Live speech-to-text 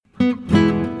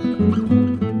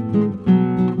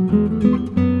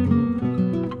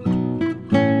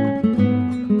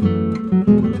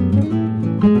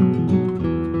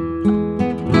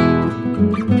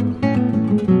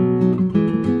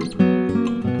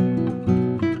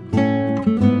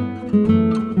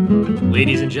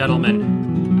Ladies and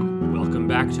gentlemen, welcome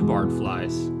back to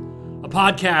Bardflies, a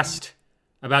podcast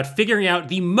about figuring out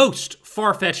the most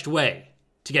far-fetched way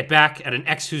to get back at an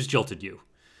ex who's jilted you.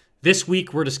 This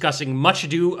week, we're discussing Much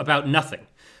Ado About Nothing,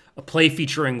 a play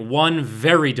featuring one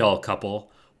very dull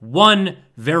couple, one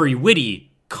very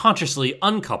witty, consciously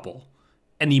uncouple,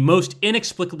 and the most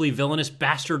inexplicably villainous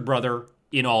bastard brother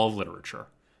in all of literature.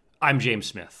 I'm James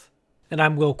Smith. And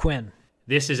I'm Will Quinn.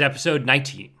 This is episode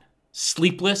 19,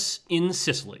 Sleepless in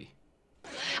Sicily.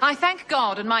 I thank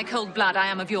God and my cold blood I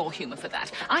am of your humour for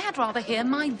that. I had rather hear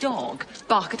my dog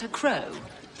bark at a crow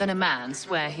than a man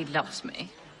swear he loves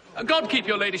me. God keep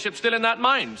your ladyship still in that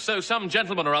mind, so some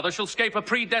gentleman or other shall scape a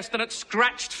predestinate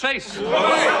scratched face.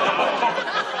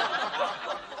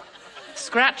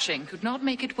 Scratching could not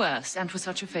make it worse, and for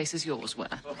such a face as yours were.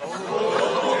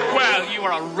 Well, you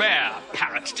are a rare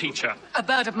parrot teacher. A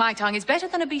bird of my tongue is better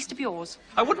than a beast of yours.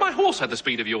 I would my horse had the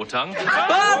speed of your tongue.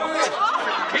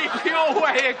 But keep your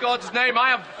way, in God's name, I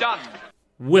have done.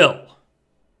 Will,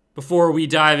 before we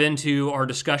dive into our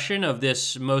discussion of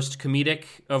this most comedic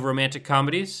of romantic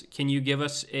comedies, can you give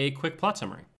us a quick plot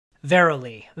summary?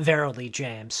 Verily, verily,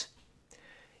 James.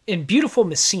 In beautiful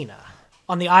Messina,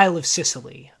 on the Isle of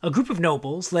Sicily, a group of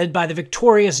nobles, led by the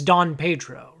victorious Don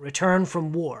Pedro, return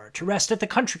from war to rest at the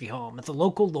country home of the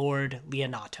local lord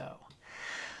Leonato.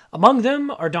 Among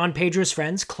them are Don Pedro's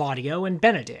friends Claudio and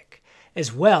Benedick,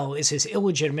 as well as his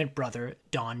illegitimate brother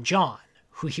Don John,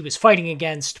 who he was fighting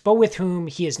against, but with whom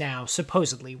he is now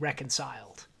supposedly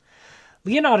reconciled.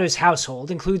 Leonato's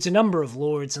household includes a number of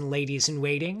lords and ladies in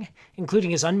waiting,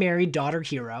 including his unmarried daughter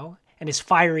Hero and his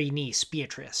fiery niece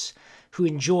Beatrice, who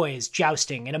enjoys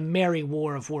jousting in a merry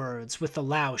war of words with the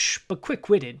louche but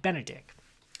quick-witted Benedick.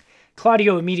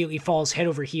 Claudio immediately falls head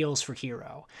over heels for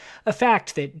Hero, a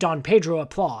fact that Don Pedro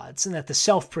applauds and that the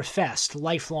self-professed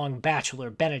lifelong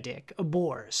bachelor Benedick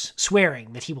abhors,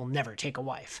 swearing that he will never take a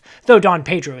wife, though Don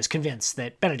Pedro is convinced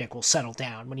that Benedick will settle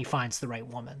down when he finds the right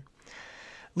woman.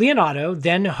 Leonato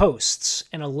then hosts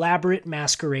an elaborate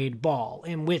masquerade ball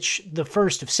in which the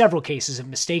first of several cases of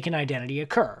mistaken identity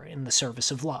occur in the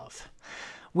service of love.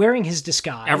 Wearing his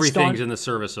disguise... Everything's in the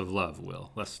service of love,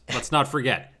 Will. Let's not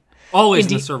forget. Always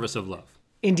in the service of love.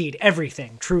 Indeed,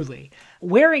 everything, truly.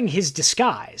 Wearing his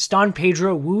disguise, Don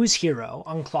Pedro woos Hero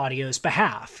on Claudio's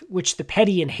behalf, which the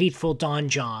petty and hateful Don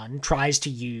John tries to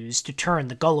use to turn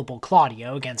the gullible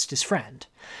Claudio against his friend.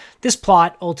 This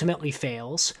plot ultimately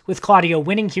fails, with Claudio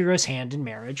winning Hero's hand in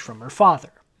marriage from her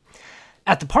father.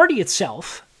 At the party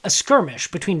itself, a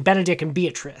skirmish between Benedick and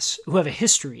Beatrice, who have a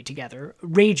history together,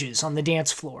 rages on the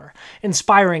dance floor,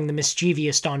 inspiring the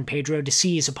mischievous Don Pedro to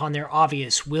seize upon their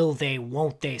obvious will-they,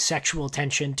 won't-they sexual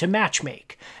tension to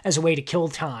matchmake, as a way to kill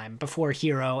time before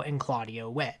Hero and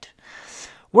Claudio wed.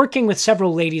 Working with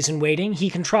several ladies-in-waiting, he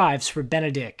contrives for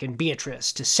Benedick and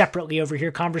Beatrice to separately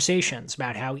overhear conversations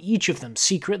about how each of them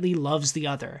secretly loves the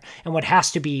other, and what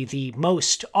has to be the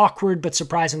most awkward but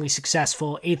surprisingly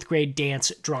successful 8th grade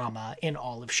dance drama in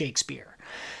all of Shakespeare.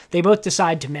 They both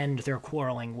decide to mend their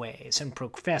quarreling ways and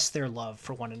profess their love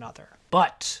for one another.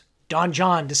 But Don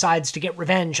John decides to get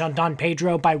revenge on Don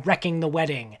Pedro by wrecking the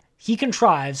wedding. He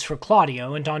contrives for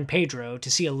Claudio and Don Pedro to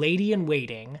see a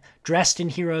lady-in-waiting, dressed in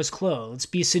Hero's clothes,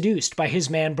 be seduced by his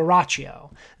man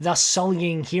Borachio, thus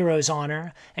sullying Hero's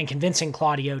honor and convincing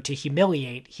Claudio to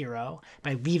humiliate Hero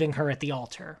by leaving her at the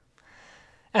altar.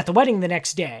 At the wedding the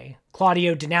next day,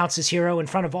 Claudio denounces Hero in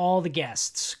front of all the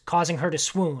guests, causing her to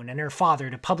swoon and her father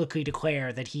to publicly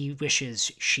declare that he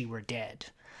wishes she were dead.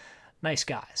 Nice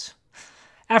guys.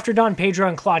 After Don Pedro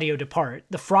and Claudio depart,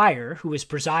 the friar, who is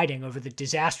presiding over the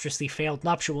disastrously failed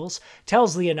nuptials,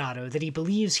 tells Leonato that he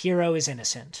believes Hero is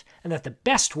innocent, and that the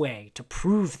best way to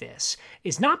prove this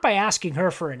is not by asking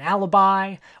her for an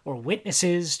alibi or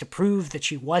witnesses to prove that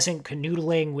she wasn't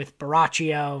canoodling with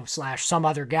Borachio / some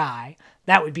other guy.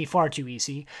 That would be far too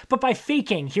easy, but by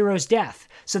faking Hero's death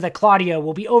so that Claudio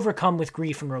will be overcome with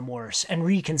grief and remorse and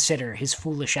reconsider his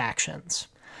foolish actions.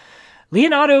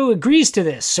 Leonato agrees to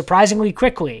this surprisingly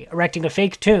quickly, erecting a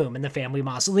fake tomb in the family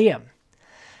mausoleum.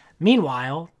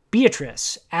 Meanwhile,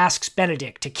 Beatrice asks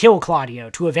Benedick to kill Claudio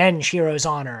to avenge Hero's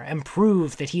honor and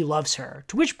prove that he loves her,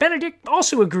 to which Benedick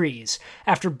also agrees,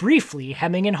 after briefly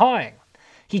hemming and hawing.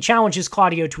 He challenges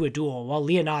Claudio to a duel, while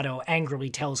Leonato angrily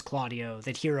tells Claudio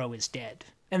that Hero is dead.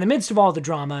 In the midst of all the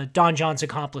drama, Don John's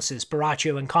accomplices,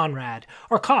 Borachio and Conrad,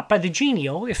 are caught by the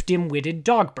genial, if dim-witted,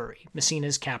 Dogberry,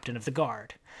 Messina's captain of the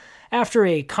guard. After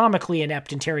a comically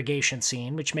inept interrogation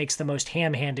scene, which makes the most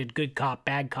ham-handed good cop,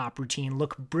 bad cop routine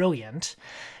look brilliant,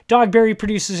 Dogberry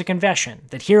produces a confession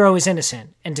that Hero is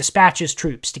innocent and dispatches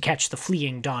troops to catch the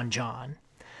fleeing Don John.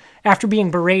 After being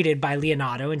berated by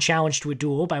Leonato and challenged to a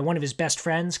duel by one of his best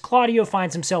friends, Claudio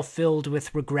finds himself filled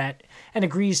with regret and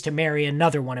agrees to marry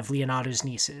another one of Leonato's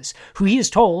nieces, who he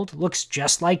is told looks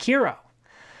just like Hero.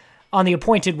 On the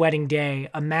appointed wedding day,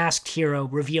 a masked Hero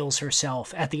reveals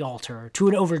herself at the altar to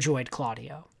an overjoyed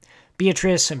Claudio.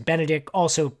 Beatrice and Benedict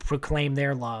also proclaim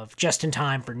their love just in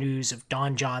time for news of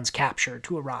Don John's capture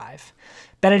to arrive.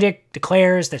 Benedict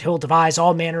declares that he'll devise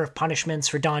all manner of punishments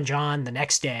for Don John the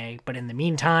next day, but in the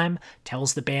meantime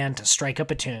tells the band to strike up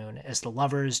a tune as the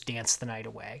lovers dance the night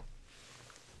away.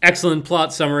 Excellent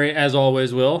plot summary, as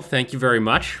always, Will. Thank you very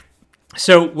much.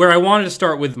 So where I wanted to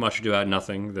start with Much Ado About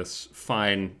Nothing, this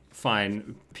fine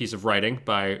piece of writing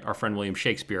by our friend William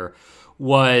Shakespeare,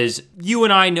 was you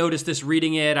and I noticed this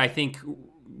reading it. I think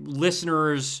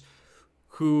listeners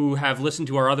who have listened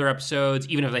to our other episodes,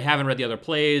 even if they haven't read the other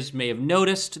plays, may have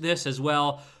noticed this as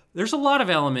well. There's a lot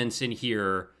of elements in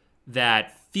here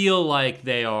that feel like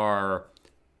they are,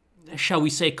 shall we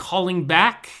say, calling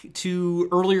back to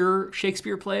earlier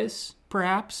Shakespeare plays,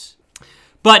 perhaps.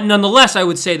 But nonetheless, I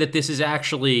would say that this is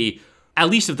actually, at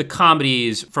least of the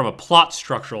comedies from a plot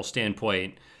structural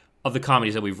standpoint, of the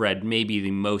comedies that we've read, maybe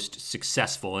the most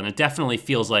successful. And it definitely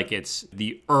feels like it's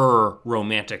the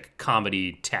romantic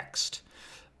comedy text.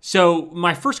 So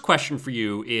my first question for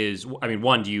you is,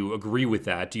 one, do you agree with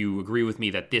that? Do you agree with me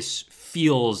that this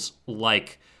feels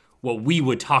like what we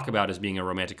would talk about as being a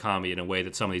romantic comedy in a way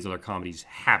that some of these other comedies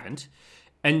haven't?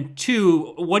 And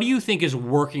two, what do you think is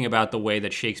working about the way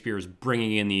that Shakespeare is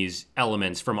bringing in these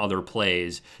elements from other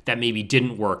plays that maybe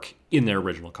didn't work in their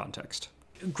original context?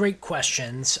 Great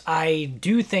questions. I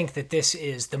do think that this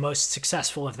is the most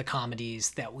successful of the comedies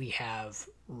that we have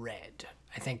read.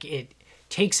 I think it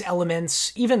takes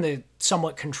elements, even the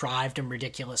somewhat contrived and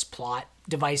ridiculous plot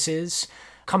devices,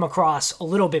 come across a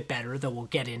little bit better, though we'll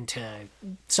get into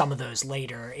some of those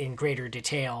later in greater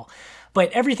detail. But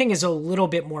everything is a little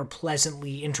bit more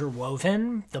pleasantly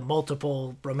interwoven. The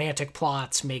multiple romantic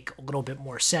plots make a little bit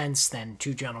more sense than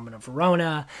Two Gentlemen of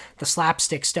Verona. The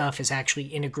slapstick stuff is actually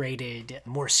integrated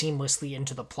more seamlessly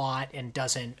into the plot and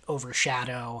doesn't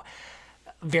overshadow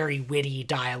very witty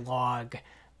dialogue.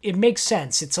 It makes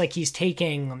sense. It's like he's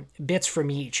taking bits from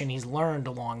each and he's learned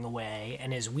along the way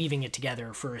and is weaving it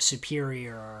together for a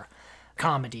superior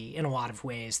comedy in a lot of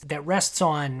ways that rests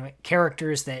on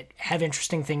characters that have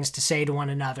interesting things to say to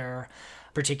one another,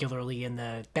 particularly in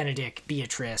the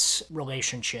Benedict-Beatrice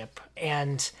relationship.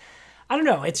 And I don't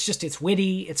know, it's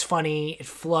witty, it's funny, it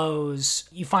flows.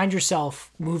 You find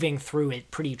yourself moving through it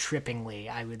pretty trippingly,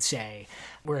 I would say.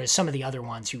 Whereas some of the other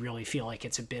ones, you really feel like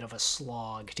it's a bit of a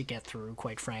slog to get through,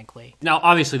 quite frankly. Now,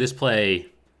 obviously, this play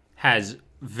has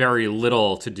very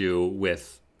little to do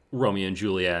with Romeo and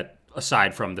Juliet,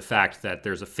 aside from the fact that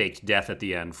there's a faked death at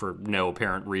the end for no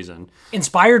apparent reason.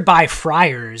 Inspired by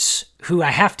friars, who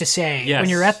I have to say, yes. When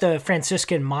you're at the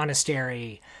Franciscan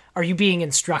monastery, are you being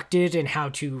instructed in how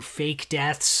to fake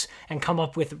deaths and come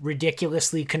up with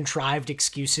ridiculously contrived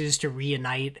excuses to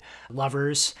reunite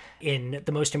lovers in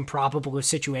the most improbable of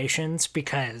situations?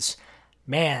 Because,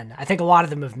 man, I think a lot of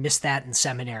them have missed that in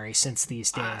seminary since these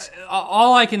days.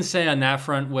 All I can say on that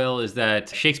front, Will, is that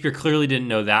Shakespeare clearly didn't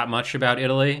know that much about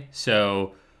Italy.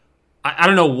 So I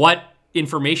don't know what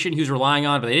information he was relying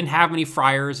on, but they didn't have many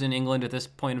friars in England at this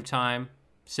point of time.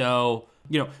 So,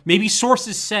 maybe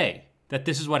sources say that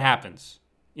this is what happens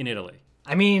in Italy.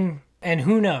 I mean, and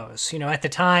who knows? At the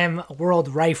time, a world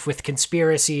rife with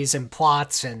conspiracies and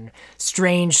plots and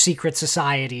strange secret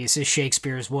societies as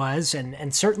Shakespeare's was,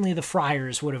 and certainly the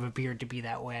friars would have appeared to be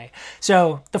that way.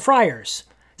 So, the friars,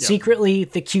 secretly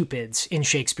the Cupids in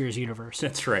Shakespeare's universe.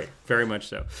 That's right, very much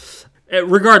so.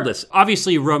 Regardless,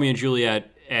 obviously Romeo and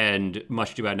Juliet and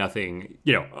Much Ado About Nothing,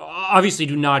 obviously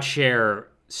do not share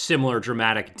similar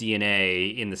dramatic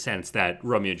DNA in the sense that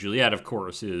Romeo and Juliet, of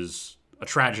course, is a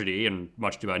tragedy, and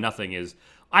Much Ado About Nothing is,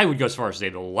 I would go as far as to say,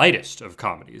 the lightest of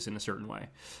comedies in a certain way.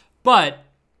 But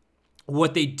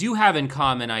what they do have in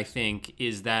common, I think,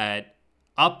 is that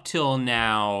up till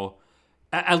now,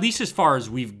 at least as far as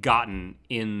we've gotten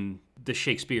in the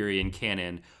Shakespearean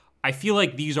canon, I feel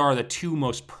like these are the two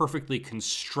most perfectly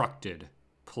constructed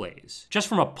plays, just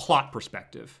from a plot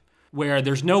perspective, where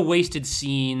there's no wasted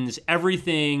scenes,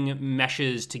 everything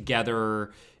meshes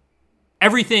together,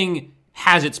 everything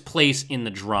has its place in the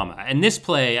drama. And this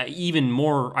play, even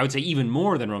more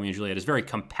than Romeo and Juliet, is very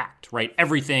compact, right?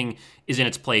 Everything is in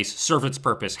its place, serves its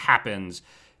purpose, happens,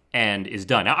 and is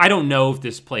done. Now, I don't know if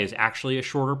this play is actually a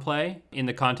shorter play in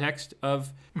the context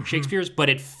of Shakespeare's, but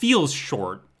it feels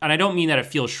short. And I don't mean that it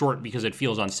feels short because it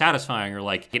feels unsatisfying or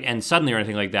like it ends suddenly or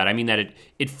anything like that. I mean that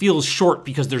it feels short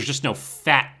because there's just no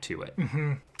fat to it.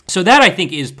 So that, I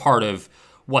think, is part of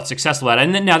what's successful at it.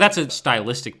 And then, now that's a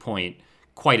stylistic point,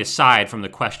 quite aside from the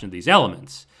question of these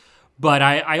elements. But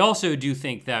I also do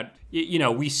think that,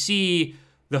 we see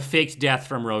the faked death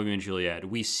from Romeo and Juliet.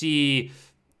 We see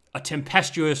a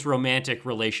tempestuous romantic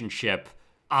relationship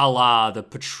a la the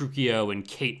Petruchio and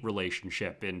Kate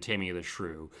relationship in Taming of the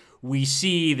Shrew. We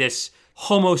see this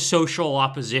homosocial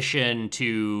opposition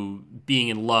to being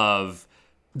in love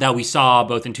that we saw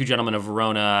both in Two Gentlemen of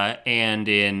Verona and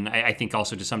in, I think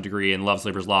also to some degree, in Love's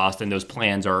Labour's Lost, and those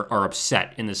plans are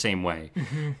upset in the same way.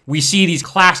 Mm-hmm. We see these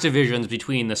class divisions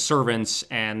between the servants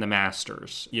and the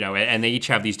masters, and they each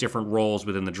have these different roles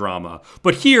within the drama.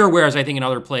 But here, whereas I think in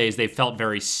other plays they felt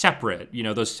very separate,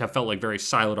 those have felt like very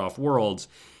siloed off worlds,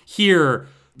 here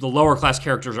the lower class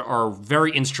characters are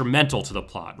very instrumental to the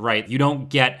plot, right? You don't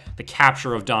get the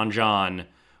capture of Don John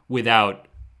without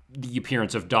the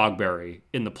appearance of Dogberry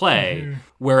in the play, mm-hmm.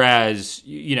 whereas,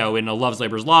 in A Love's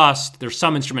Labour's Lost, there's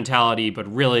some instrumentality, but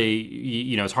really,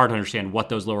 it's hard to understand what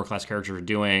those lower class characters are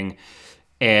doing.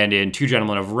 And in Two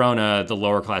Gentlemen of Verona, the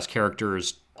lower class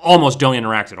characters almost don't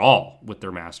interact at all with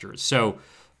their masters. So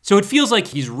it feels like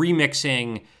he's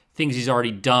remixing things he's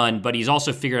already done, but he's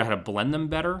also figured out how to blend them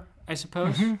better, I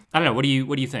suppose. Mm-hmm. I don't know. What do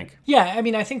you think? Yeah, I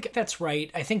mean, I think that's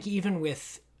right. I think even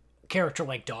with a character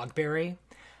like Dogberry,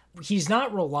 he's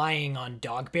not relying on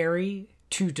Dogberry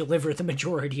to deliver the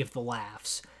majority of the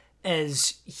laughs,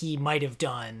 as he might have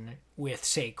done with,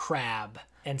 say, Crabbe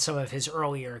and some of his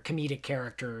earlier comedic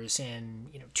characters in,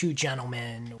 Two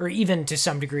Gentlemen, or even to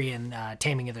some degree in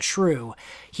Taming of the Shrew.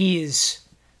 He's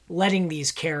letting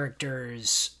these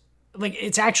characters,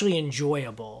 it's actually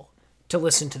enjoyable to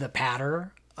listen to the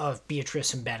patter of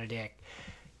Beatrice and Benedict.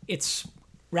 It's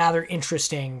rather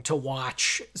interesting to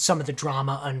watch some of the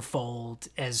drama unfold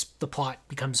as the plot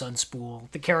becomes unspooled.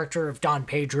 The character of Don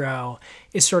Pedro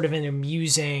is sort of an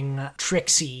amusing,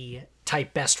 tricksy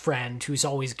type best friend who's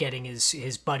always getting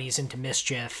his buddies into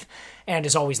mischief and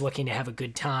is always looking to have a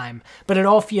good time. But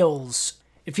it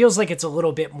feels like it's a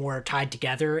little bit more tied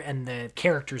together and the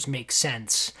characters make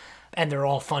sense and they're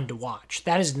all fun to watch.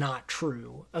 That is not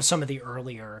true of some of the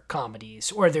earlier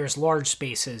comedies, or there's large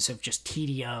spaces of just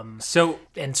tedium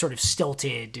and sort of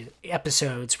stilted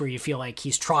episodes where you feel like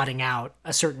he's trotting out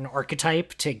a certain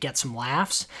archetype to get some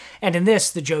laughs. And in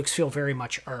this, the jokes feel very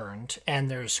much earned,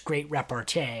 and there's great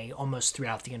repartee almost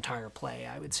throughout the entire play,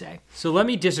 I would say. So let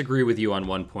me disagree with you on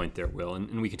one point there, Will,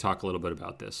 and we can talk a little bit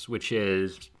about this, which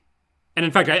is... And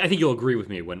in fact, I think you'll agree with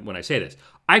me when I say this.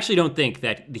 I actually don't think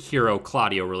that the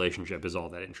hero-Claudio relationship is all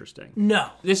that interesting. No.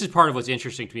 This is part of what's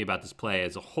interesting to me about this play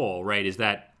as a whole, right, is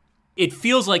that it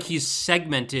feels like he's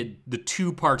segmented the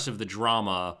two parts of the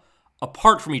drama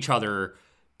apart from each other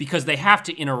because they have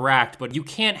to interact, but you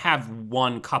can't have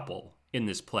one couple in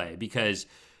this play because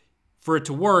for it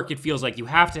to work, it feels like you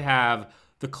have to have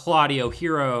the Claudio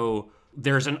hero.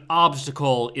 There's an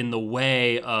obstacle in the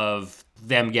way of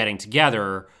them getting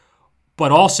together.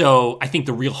 But also, I think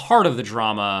the real heart of the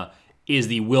drama is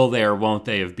the will they or won't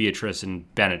they of Beatrice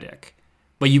and Benedict.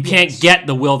 But you can't get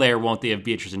the will they or won't they of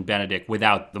Beatrice and Benedict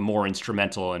without the more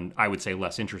instrumental and, I would say,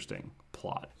 less interesting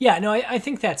plot. Yeah, no, I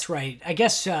think that's right. I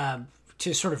guess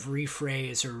to sort of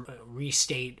rephrase or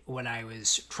restate what I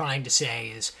was trying to say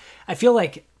is I feel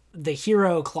like the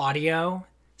hero Claudio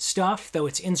stuff, though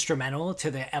it's instrumental to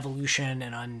the evolution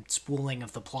and unspooling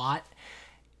of the plot,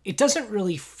 it doesn't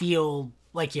really feel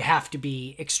like you have to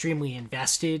be extremely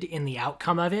invested in the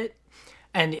outcome of it.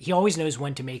 And he always knows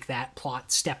when to make that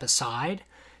plot step aside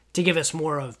to give us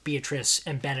more of Beatrice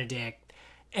and Benedict.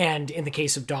 And in the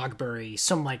case of Dogberry,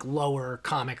 some lower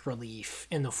comic relief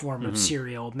in the form of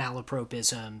serial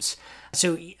malapropisms.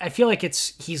 So I feel like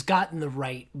he's gotten the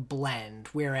right blend.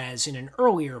 Whereas in an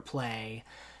earlier play,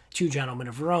 Two Gentlemen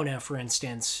of Verona, for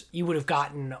instance, you would have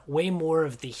gotten way more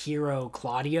of the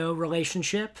hero-Claudio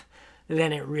relationship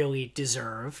than it really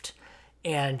deserved,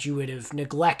 and you would have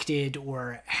neglected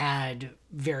or had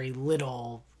very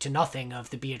little to nothing of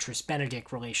the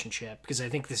Beatrice-Benedict relationship, because I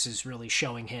think this is really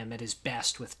showing him at his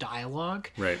best with dialogue.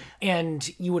 Right.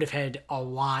 And you would have had a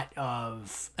lot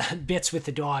of bits with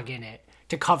the dog in it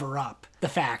to cover up the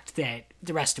fact that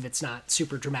the rest of it's not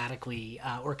super dramatically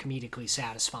or comedically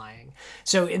satisfying.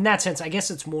 So in that sense, I guess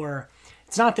it's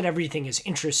not that everything is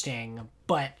interesting,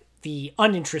 but the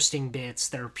uninteresting bits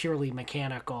that are purely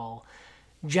mechanical,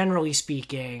 generally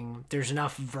speaking, there's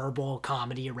enough verbal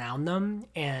comedy around them,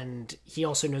 and he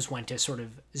also knows when to sort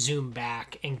of zoom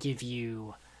back and give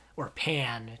you or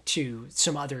pan to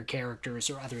some other characters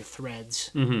or other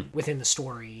threads within the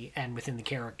story and within the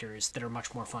characters that are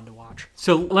much more fun to watch.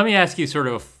 So let me ask you sort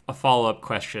of a follow-up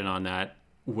question on that,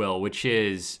 Will, which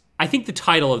is, I think the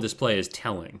title of this play is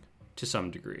telling to some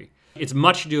degree. It's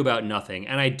much ado about nothing.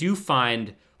 And I do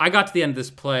find, I got to the end of this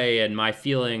play and my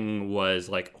feeling was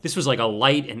like, this was like a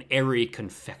light and airy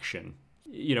confection.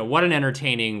 You know, what an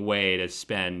entertaining way to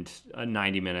spend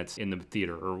 90 minutes in the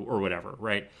theater or whatever,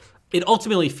 right? It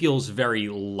ultimately feels very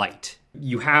light.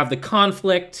 You have the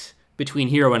conflict between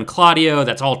Hero and Claudio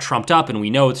that's all trumped up, and we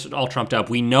know it's all trumped up.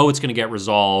 We know it's going to get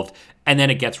resolved, and then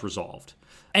it gets resolved.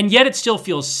 And yet it still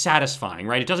feels satisfying,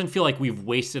 right? It doesn't feel like we've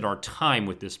wasted our time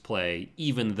with this play,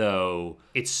 even though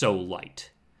it's so light.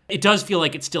 It does feel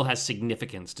like it still has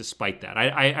significance despite that.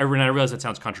 I realize that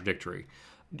sounds contradictory.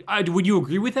 Would you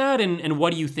agree with that? And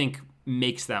what do you think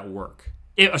makes that work?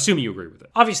 Assuming you agree with it.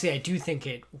 Obviously, I do think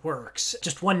it works.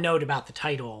 Just one note about the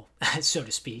title, so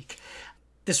to speak.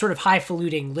 The sort of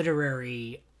highfalutin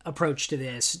literary approach to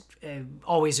this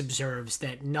always observes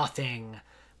that nothing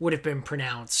would have been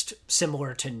pronounced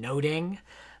similar to noting,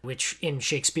 which in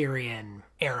Shakespearean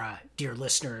era, dear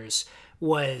listeners,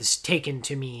 was taken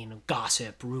to mean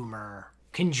gossip, rumor,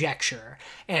 conjecture,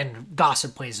 and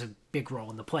gossip plays a big role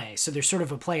in the play. So there's sort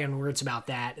of a play on words about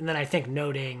that. And then I think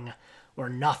noting or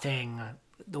nothing,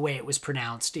 the way it was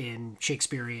pronounced in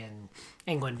Shakespearean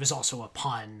England, was also a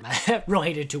pun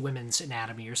related to women's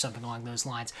anatomy or something along those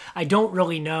lines. I don't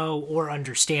really know or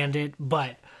understand it,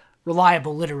 but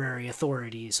reliable literary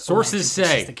authorities sources say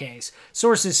this is the case.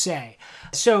 Sources say.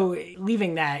 So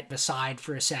leaving that aside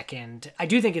for a second, I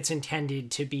do think it's intended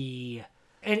to be,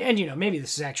 and you know, maybe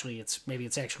it's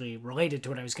actually related to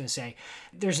what I was going to say.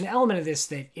 There's an element of this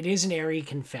that it is an airy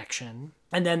confection,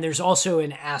 and then there's also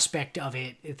an aspect of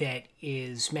it that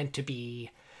is meant to be,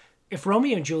 if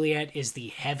Romeo and Juliet is the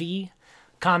heavy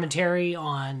commentary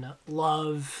on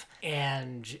love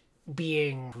and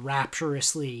being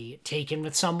rapturously taken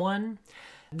with someone,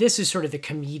 this is sort of the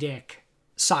comedic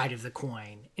side of the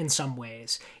coin in some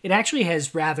ways. It actually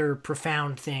has rather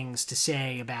profound things to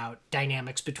say about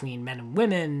dynamics between men and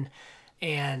women,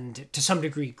 and to some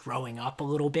degree growing up a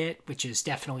little bit, which is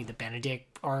definitely the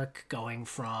Benedict arc, going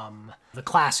from the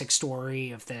classic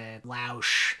story of the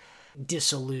Lausch,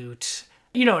 dissolute,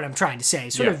 you know what I'm trying to say,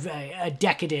 sort of a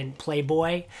decadent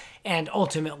playboy, and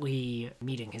ultimately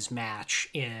meeting his match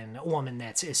in a woman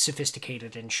that's as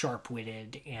sophisticated and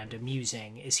sharp-witted and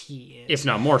amusing as he is. If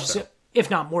not more so. If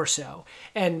not more so.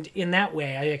 And in that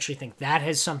way, I actually think that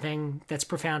has something that's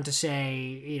profound to say.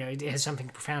 You know, it has something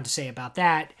profound to say about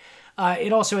that.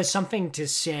 It also has something to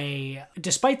say,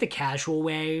 despite the casual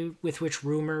way with which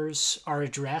rumors are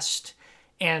addressed,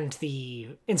 and the,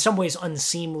 in some ways,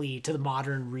 unseemly to the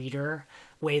modern reader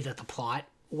way that the plot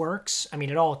works. I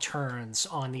mean, it all turns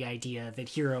on the idea that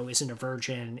Hero isn't a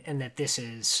virgin and that this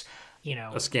is, you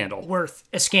know, a scandal. Worth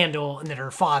a scandal, and that her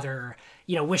father,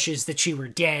 you know, wishes that she were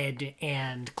dead,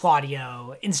 and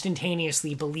Claudio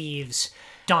instantaneously believes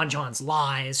Don John's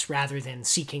lies rather than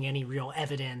seeking any real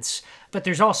evidence. But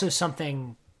there's also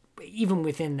something, even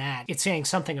within that, it's saying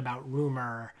something about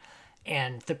rumor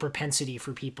and the propensity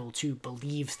for people to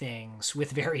believe things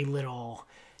with very little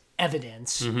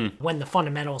evidence when the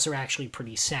fundamentals are actually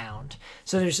pretty sound.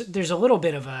 So there's a little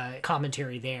bit of a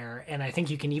commentary there, and I think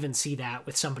you can even see that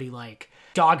with somebody like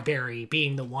Dogberry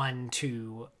being the one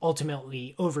to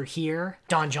ultimately overhear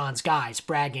Don John's guys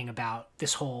bragging about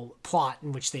this whole plot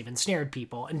in which they've ensnared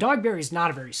people. And Dogberry's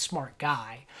not a very smart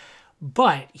guy,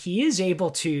 but he is able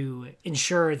to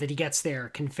ensure that he gets their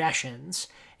confessions,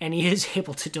 and he is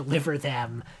able to deliver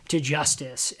them to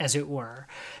justice, as it were.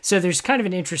 So there's kind of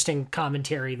an interesting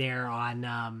commentary there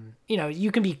on, you know,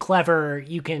 you can be clever,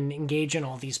 you can engage in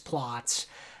all these plots,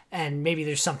 and maybe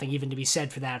there's something even to be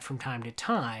said for that from time to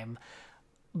time.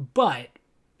 But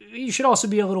you should also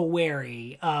be a little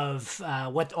wary of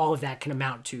what all of that can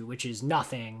amount to, which is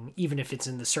nothing, even if it's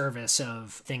in the service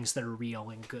of things that are real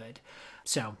and good.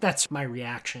 So that's my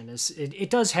reaction. Is it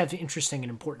does have interesting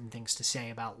and important things to say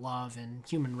about love and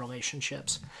human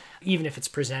relationships, even if it's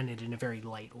presented in a very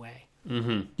light way.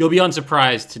 Mm-hmm. You'll be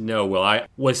unsurprised to know, Will, I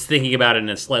was thinking about it in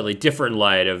a slightly different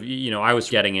light of, you know, I was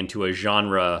getting into a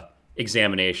genre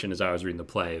examination as I was reading the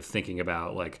play, of thinking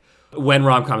about like when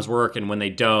rom-coms work and when they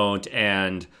don't,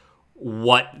 and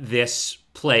what this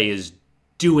play is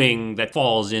doing that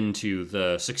falls into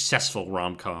the successful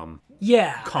rom-com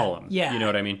column. Yeah. You know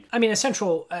what I mean? I mean, a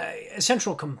central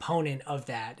component of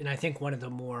that, and I think one of the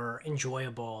more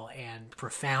enjoyable and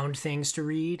profound things to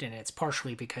read, and it's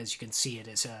partially because you can see it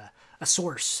as a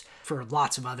source for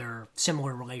lots of other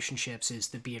similar relationships, is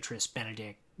the Beatrice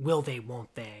Benedict will they,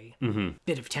 won't they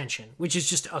bit of tension, which is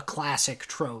just a classic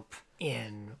trope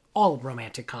in all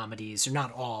romantic comedies, or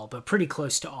not all, but pretty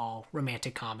close to all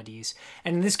romantic comedies.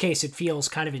 And in this case, it feels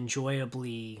kind of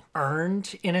enjoyably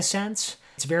earned in a sense.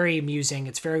 It's very amusing.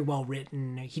 It's very well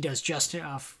written. He does just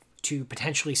enough to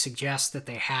potentially suggest that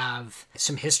they have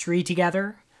some history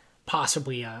together,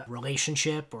 possibly a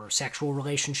relationship or sexual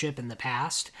relationship in the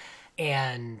past.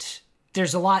 And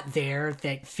there's a lot there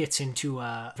that fits into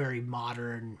a very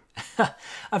modern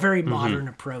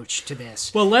approach to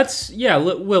this. Well,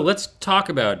 let's talk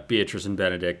about Beatrice and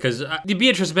Benedict, because the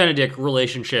Beatrice-Benedict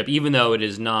relationship, even though it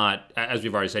is not, as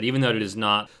we've already said, even though it is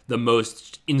not the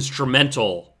most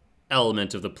instrumental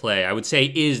element of the play, I would say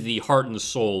is the heart and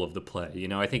soul of the play. You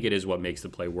know, I think it is what makes the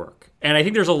play work. And I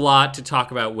think there's a lot to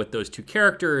talk about with those two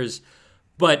characters,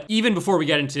 but even before we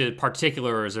get into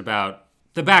particulars about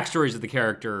the backstories of the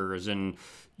characters and,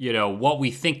 you know, what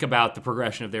we think about the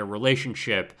progression of their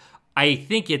relationship, I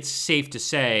think it's safe to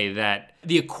say that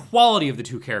the equality of the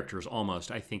two characters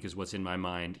almost, I think, is what's in my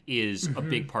mind, is a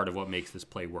big part of what makes this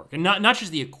play work. And not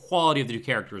just the equality of the two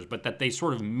characters, but that they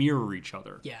sort of mirror each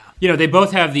other. Yeah. You know, they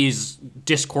both have these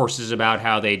discourses about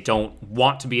how they don't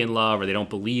want to be in love or they don't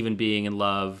believe in being in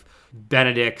love.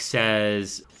 Benedict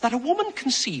says, That a woman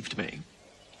conceived me,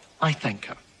 I thank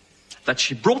her. That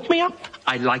she brought me up,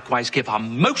 I likewise give her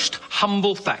most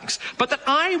humble thanks. But that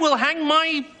I will hang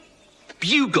my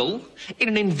bugle in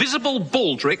an invisible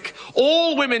baldric,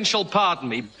 all women shall pardon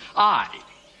me. I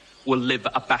will live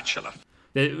a bachelor.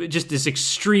 Just this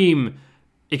extreme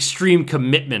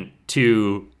commitment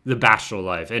to the bachelor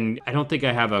life. And I don't think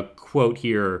I have a quote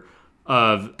here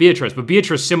of Beatrice, but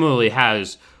Beatrice similarly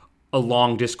has a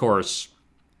long discourse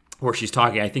where she's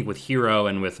talking, I think, with Hero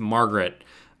and with Margaret,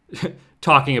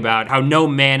 talking about how no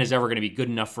man is ever going to be good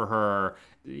enough for her,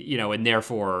 you know, and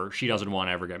therefore she doesn't want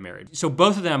to ever get married. So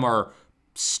both of them are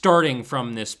starting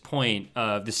from this point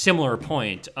of the similar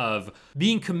point of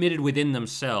being committed within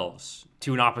themselves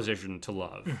to an opposition to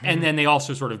love. And then they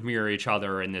also sort of mirror each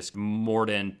other in this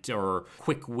mordant or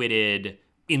quick-witted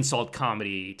insult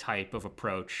comedy type of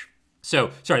approach.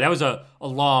 So, sorry, that was a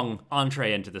long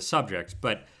entree into the subject,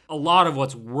 but a lot of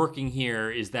what's working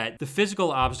here is that the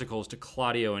physical obstacles to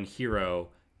Claudio and Hero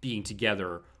being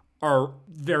together are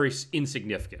very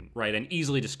insignificant, right? And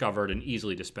easily discovered and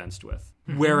easily dispensed with.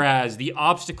 Whereas the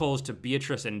obstacles to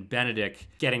Beatrice and Benedict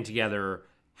getting together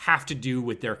have to do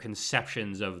with their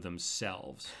conceptions of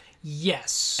themselves.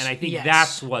 Yes. And I think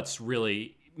that's what's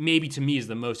really, maybe to me, is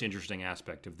the most interesting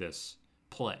aspect of this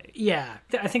play. Yeah,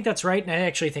 I think that's right. And I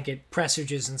actually think it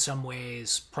presages in some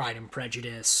ways Pride and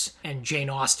Prejudice and Jane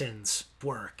Austen's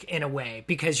work in a way,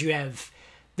 because you have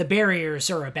the barriers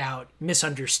are about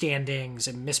misunderstandings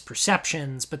and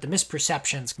misperceptions, but the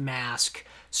misperceptions mask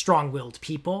strong-willed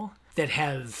people that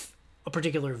have a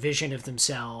particular vision of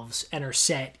themselves and are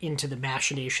set into the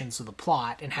machinations of the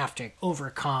plot and have to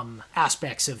overcome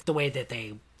aspects of the way that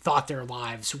they thought their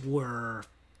lives were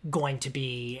going to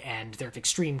be and their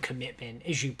extreme commitment,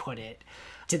 as you put it,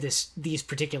 to these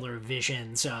particular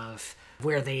visions of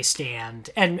where they stand.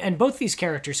 And both these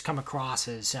characters come across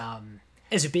as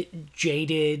a bit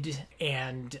jaded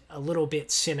and a little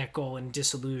bit cynical and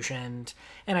disillusioned.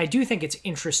 And I do think it's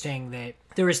interesting that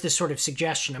there is this sort of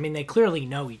suggestion. I mean, they clearly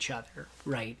know each other,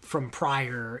 right, from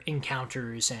prior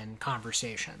encounters and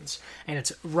conversations. And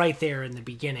it's right there in the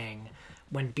beginning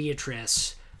when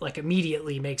Beatrice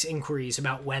immediately makes inquiries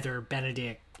about whether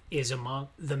Benedict is among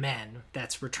the men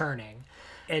that's returning.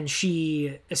 And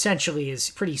she essentially is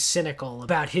pretty cynical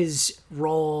about his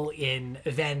role in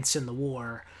events in the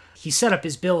war. He set up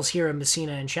his bills here in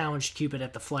Messina and challenged Cupid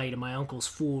at the flight, and my uncle's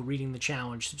fool, reading the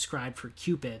challenge, subscribed for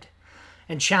Cupid,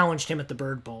 and challenged him at the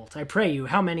bird bolt. I pray you,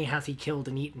 how many hath he killed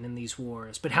and eaten in these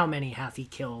wars? But how many hath he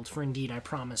killed? For indeed I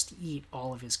promised to eat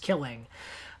all of his killing.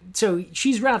 So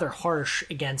she's rather harsh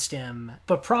against him,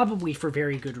 but probably for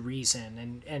very good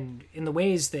reason. And in the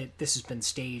ways that this has been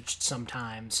staged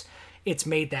sometimes, it's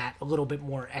made that a little bit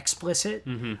more explicit.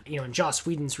 You know, in Joss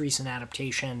Whedon's recent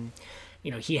adaptation, you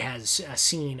know, he has a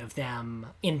scene of them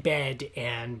in bed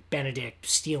and Benedict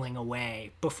stealing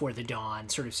away before the dawn,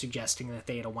 sort of suggesting that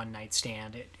they had a one-night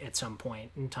stand at some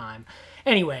point in time.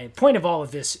 Anyway, point of all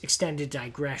of this extended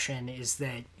digression is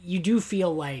that you do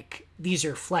feel like these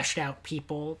are fleshed out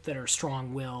people that are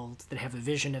strong-willed, that have a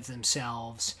vision of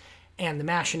themselves, and the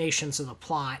machinations of the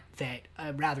plot that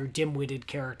a rather dim-witted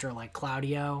character like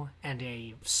Claudio and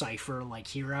a cipher like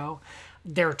Hero,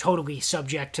 they're totally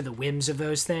subject to the whims of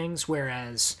those things,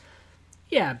 whereas,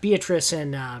 yeah, Beatrice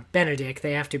and Benedict,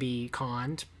 they have to be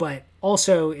conned, but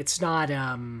also it's not,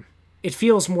 it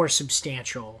feels more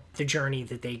substantial, the journey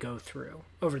that they go through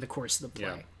over the course of the play.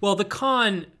 Yeah. Well, the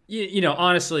con, you know,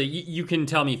 honestly, you can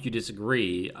tell me if you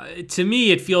disagree. To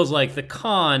me, it feels like the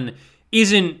con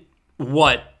isn't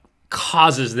what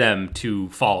causes them to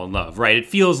fall in love, right? It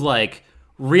feels like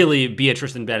really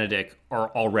Beatrice and Benedict are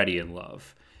already in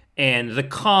love. And the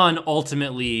con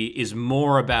ultimately is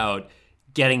more about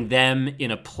getting them in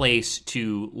a place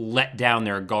to let down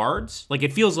their guards. Like,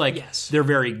 it feels like they're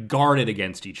very guarded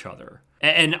against each other.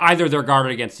 And either they're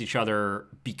guarded against each other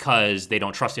because they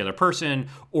don't trust the other person,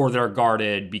 or they're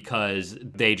guarded because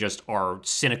they just are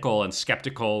cynical and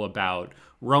skeptical about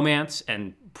romance.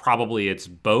 And probably it's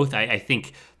both. I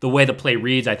think the way the play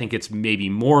reads, I think it's maybe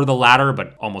more the latter,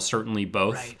 but almost certainly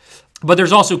both. Right. But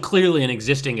there's also clearly an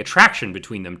existing attraction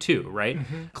between them too, right?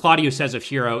 Mm-hmm. Claudio says of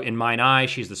Hero, "In mine eye,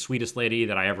 she's the sweetest lady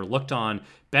that I ever looked on."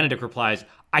 Benedict replies,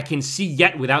 "I can see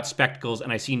yet without spectacles,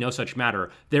 and I see no such matter.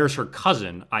 There's her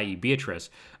cousin, i.e. Beatrice.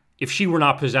 If she were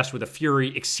not possessed with a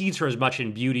fury, exceeds her as much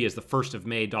in beauty as the 1st of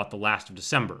May doth the last of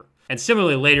December." And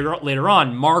similarly, later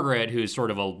on, Margaret, who's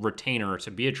sort of a retainer to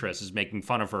Beatrice, is making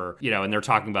fun of her, and they're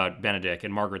talking about Benedict,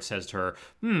 and Margaret says to her,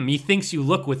 "Methinks you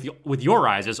look with your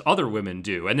eyes as other women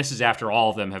do." And this is after all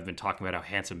of them have been talking about how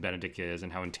handsome Benedict is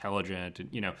and how intelligent,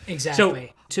 Exactly. So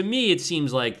to me, it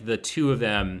seems like the two of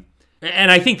them,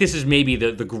 and I think this is maybe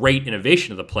the great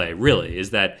innovation of the play, really,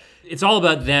 is that it's all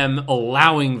about them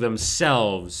allowing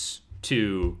themselves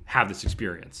to have this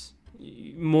experience,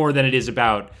 more than it is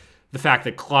about the fact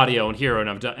that Claudio and Hero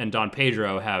and Don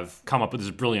Pedro have come up with this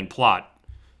brilliant plot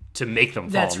to make them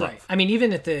fall in love. That's right. I mean,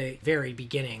 even at the very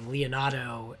beginning,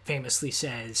 Leonardo famously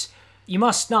says, "You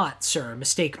must not, sir,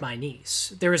 mistake my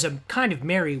niece. There is a kind of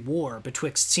merry war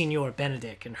betwixt Signor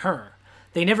Benedict and her.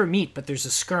 They never meet, but there's a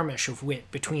skirmish of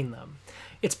wit between them."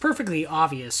 It's perfectly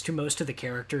obvious to most of the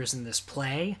characters in this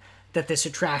play that this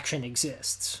attraction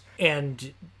exists,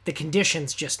 and the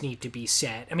conditions just need to be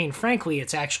set. I mean, frankly,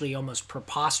 it's actually almost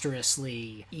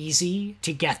preposterously easy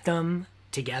to get them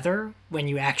together when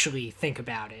you actually think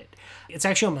about it. It's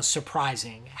actually almost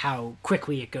surprising how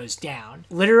quickly it goes down.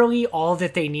 Literally, all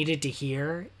that they needed to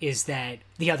hear is that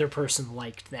the other person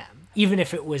liked them, even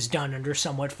if it was done under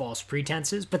somewhat false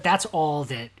pretenses. But that's all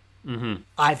that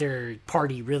either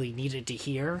party really needed to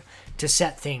hear to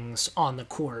set things on the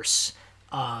course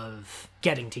of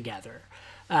getting together.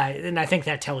 And I think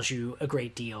that tells you a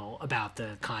great deal about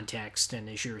the context and,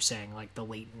 as you were saying, like the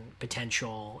latent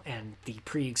potential and the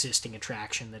pre-existing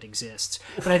attraction that exists.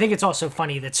 But I think it's also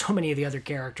funny that so many of the other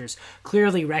characters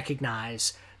clearly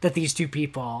recognize that these two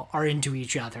people are into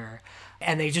each other,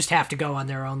 and they just have to go on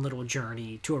their own little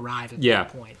journey to arrive at that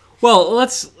point. Well,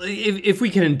 if we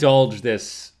can indulge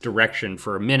this direction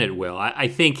for a minute, Will, I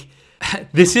think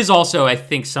this is also,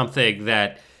 something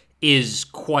that is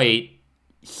quite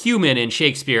human in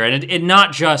Shakespeare, and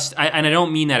not just, and I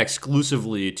don't mean that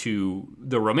exclusively to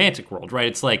the romantic world, right?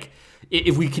 It's like,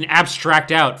 if we can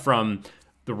abstract out from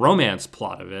the romance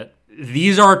plot of it,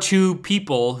 these are two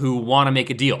people who want to make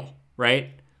a deal,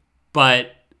 right? But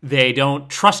they don't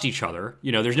trust each other.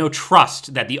 There's no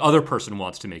trust that the other person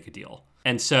wants to make a deal.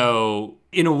 And so,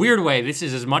 in a weird way, this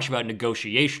is as much about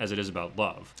negotiation as it is about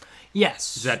love.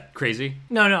 Yes. Is that crazy?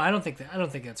 No, I don't think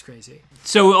that's crazy.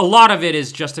 So a lot of it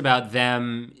is just about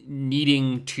them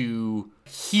needing to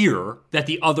hear that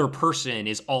the other person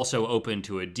is also open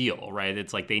to a deal, right?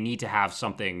 It's like they need to have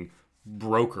something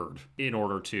brokered in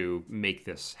order to make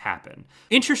this happen.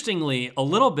 Interestingly, a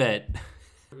little bit,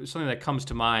 something that comes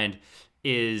to mind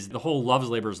is the whole Love's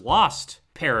Labor's Lost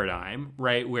paradigm,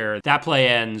 right? Where that play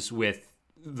ends with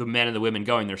the men and the women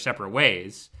going their separate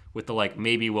ways, with the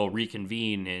maybe we'll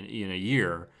reconvene in a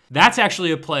year. That's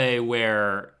actually a play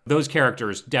where those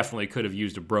characters definitely could have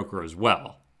used a broker as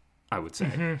well, I would say.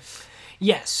 Mm-hmm.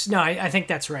 Yes. No, I think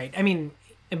that's right. I mean,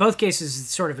 in both cases,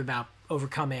 it's sort of about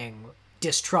overcoming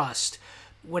distrust.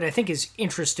 What I think is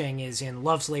interesting is in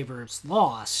Love's Labor's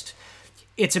Lost,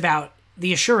 it's about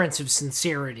the assurance of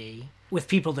sincerity with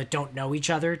people that don't know each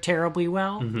other terribly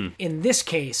well. Mm-hmm. In this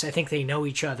case, I think they know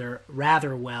each other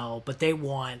rather well, but they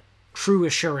want true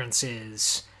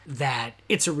assurances that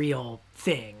it's a real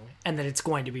thing and that it's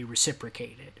going to be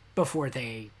reciprocated before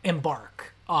they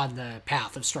embark on the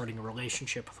path of starting a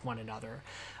relationship with one another.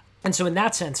 And so in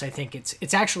that sense, I think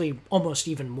it's actually almost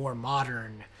even more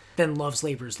modern than Love's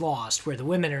Labor's Lost, where the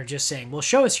women are just saying, well,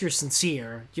 show us you're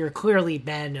sincere. You're clearly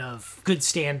men of good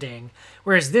standing.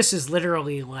 Whereas this is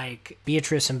literally like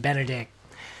Beatrice and Benedict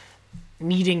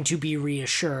needing to be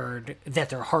reassured that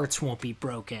their hearts won't be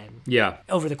broken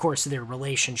over the course of their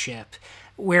relationship.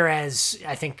 Whereas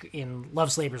I think in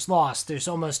Love's Labor's Lost, there's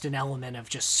almost an element of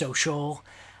just social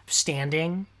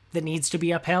standing that needs to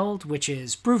be upheld, which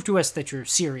is prove to us that you're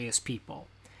serious people.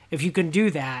 If you can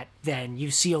do that, then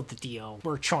you've sealed the deal.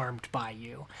 We're charmed by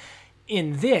you.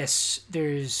 In this,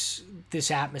 there's this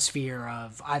atmosphere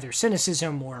of either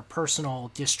cynicism or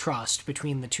personal distrust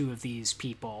between the two of these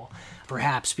people,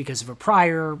 perhaps because of a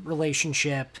prior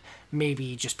relationship,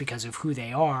 maybe just because of who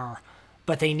they are,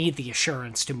 but they need the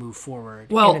assurance to move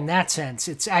forward. Well, and in that sense,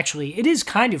 it is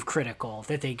kind of critical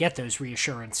that they get those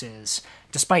reassurances,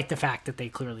 despite the fact that they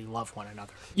clearly love one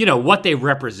another. What they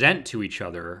represent to each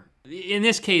other. In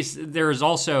this case, there is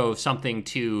also something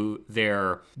to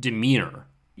their demeanor,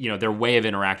 their way of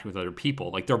interacting with other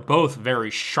people. Like, they're both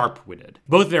very sharp-witted,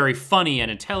 both very funny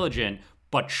and intelligent,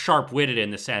 but sharp-witted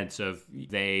in the sense of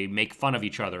they make fun of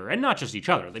each other, and not just each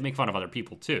other, they make fun of other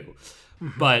people too.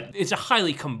 Mm-hmm. But it's a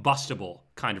highly combustible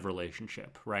kind of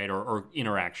relationship, right, or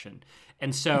interaction.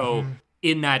 And so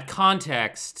in that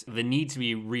context, the need to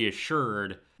be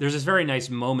reassured, there's this very nice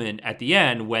moment at the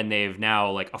end when they've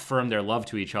now affirmed their love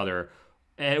to each other,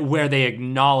 where they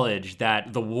acknowledge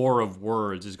that the war of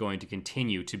words is going to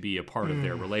continue to be a part of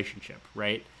their relationship,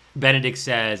 right? Benedict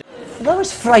says, "Thou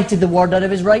hast frighted the word out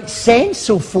of his right sense,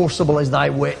 so forcible is thy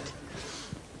wit.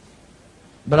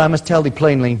 But I must tell thee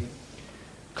plainly,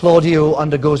 Claudio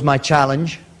undergoes my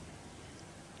challenge,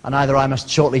 and either I must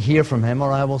shortly hear from him,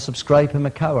 or I will subscribe him a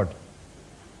coward.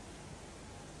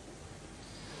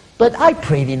 But I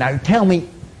pray thee now, tell me,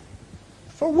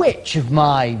 for which of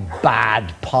my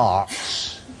bad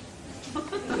parts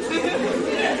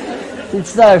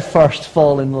didst thou first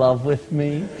fall in love with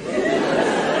me?"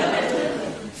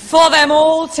 "For them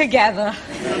all together,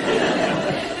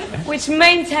 which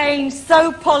maintained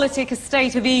so politic a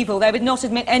state of evil they would not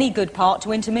admit any good part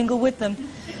to intermingle with them.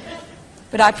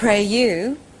 But I pray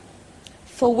you,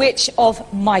 for which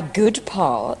of my good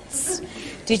parts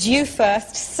did you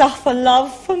first suffer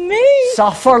love for me?"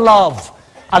 Suffer love,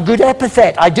 a good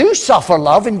epithet. I do suffer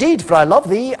love indeed, for I love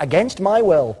thee against my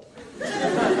will.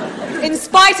 "In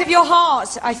spite of your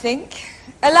heart, I think.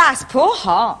 Alas, poor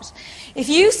heart. If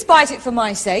you spite it for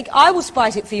my sake, I will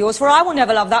spite it for yours, for I will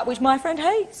never love that which my friend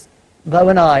hates." Thou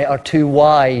and I are too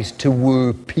wise to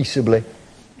woo peaceably.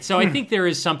 So I think there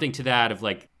is something to that of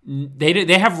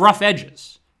they have rough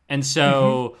edges. And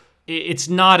so it's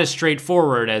not as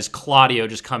straightforward as Claudio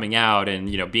just coming out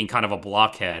and, being kind of a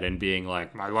blockhead and being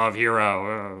like, "My love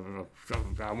hero,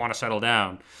 I want to settle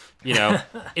down."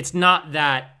 It's not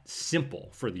that simple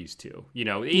for these two.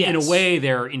 Yes. In a way,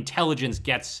 their intelligence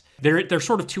they're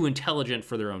sort of too intelligent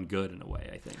for their own good in a way,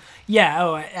 I think. Yeah,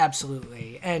 oh,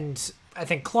 absolutely. And I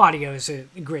think Claudio is a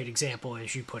great example,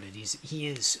 as you put it. He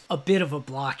is a bit of a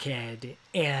blockhead,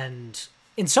 and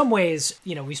in some ways,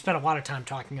 we spent a lot of time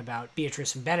talking about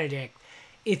Beatrice and Benedict.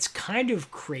 It's kind of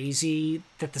crazy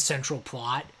that the central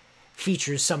plot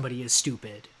features somebody as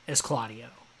stupid as Claudio,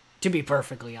 to be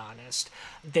perfectly honest.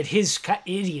 That his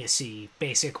idiocy,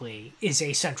 basically, is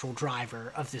a central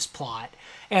driver of this plot.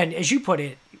 And as you put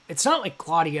it, it's not like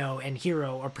Claudio and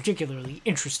Hero are particularly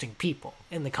interesting people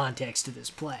in the context of this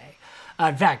play.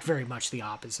 In fact, very much the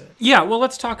opposite. Yeah, well,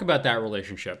 let's talk about that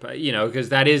relationship, because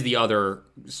that is the other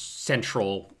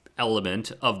central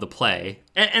element of the play.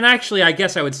 And actually, I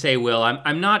guess I would say, Will,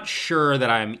 I'm not sure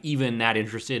that I'm even that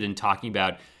interested in talking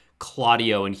about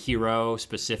Claudio and Hero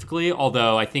specifically,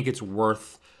 although I think it's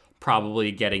worth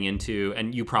probably getting into,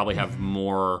 and you probably have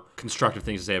more constructive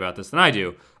things to say about this than I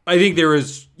do. I think there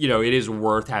is, it is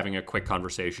worth having a quick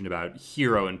conversation about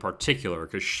Hero in particular,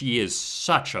 because she is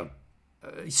such a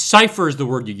cipher is the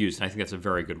word you use, and I think that's a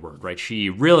very good word, right?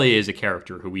 She really is a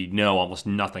character who we know almost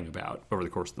nothing about over the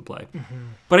course of the play.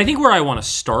 But I think where I want to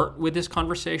start with this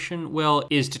conversation, Will,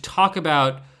 is to talk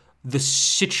about the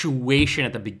situation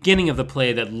at the beginning of the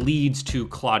play that leads to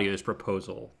Claudio's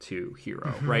proposal to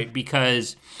Hero, right?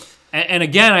 Because, and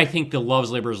again, I think the Love's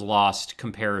Labor's Lost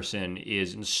comparison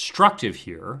is instructive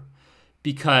here,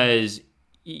 because,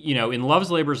 in Love's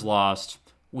Labor's Lost,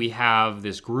 we have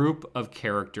this group of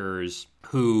characters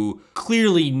who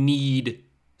clearly need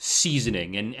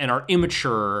seasoning and are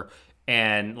immature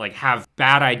and have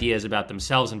bad ideas about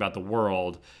themselves and about the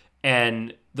world.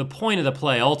 And the point of the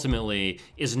play ultimately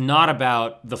is not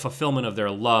about the fulfillment of their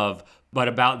love, but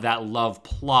about that love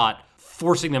plot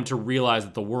forcing them to realize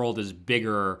that the world is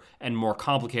bigger and more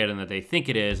complicated than that they think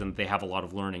it is, and that they have a lot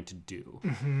of learning to do,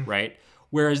 right?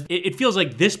 Whereas it feels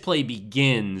like this play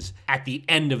begins at the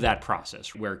end of that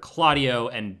process, where Claudio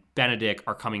and Benedict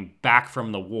are coming back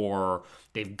from the war.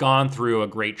 They've gone through a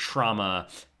great trauma,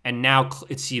 and now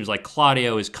it seems like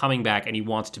Claudio is coming back and he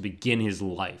wants to begin his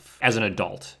life as an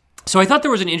adult. So I thought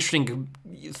there was an interesting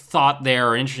thought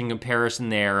there, an interesting comparison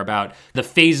there about the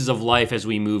phases of life as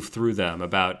we move through them,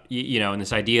 about, and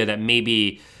this idea that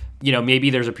maybe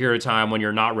there's a period of time when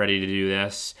you're not ready to do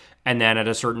this. And then at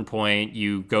a certain point,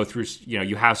 you go through,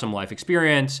 you have some life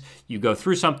experience, you go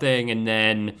through something, and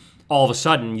then all of a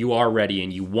sudden you are ready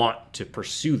and you want to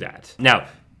pursue that. Now,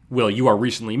 Will, you are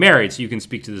recently married, so you can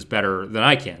speak to this better than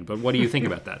I can, but what do you think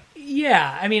about that?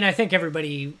 Yeah, I mean, I think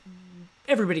everybody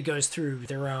goes through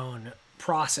their own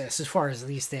process as far as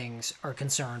these things are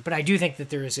concerned, but I do think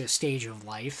that there is a stage of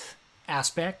life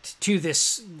aspect to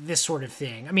this sort of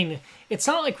thing. I mean, it's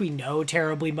not like we know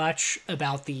terribly much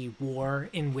about the war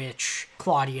in which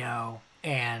Claudio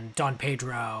and Don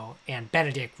Pedro and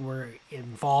Benedict were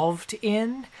involved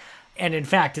in. And in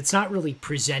fact, it's not really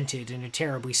presented in a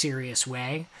terribly serious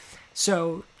way.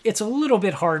 So it's a little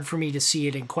bit hard for me to see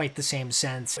it in quite the same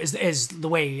sense as the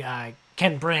way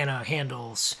Ken Branagh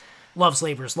handles Love's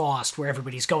Labour's Lost, where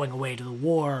everybody's going away to the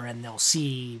war and they'll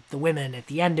see the women at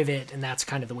the end of it, and that's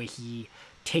kind of the way he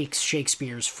takes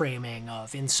Shakespeare's framing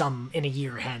of in a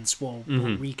year hence we'll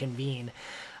reconvene.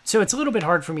 So it's a little bit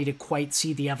hard for me to quite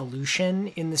see the evolution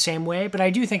in the same way, but I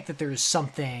do think that there's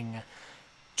something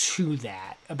to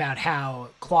that about how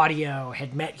Claudio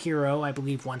had met Hero, I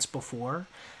believe, once before,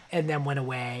 and then went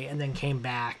away and then came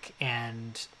back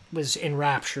and was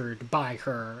enraptured by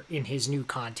her in his new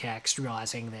context,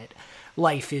 realizing that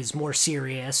life is more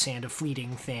serious and a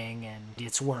fleeting thing, and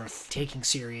it's worth taking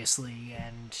seriously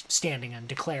and standing and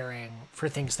declaring for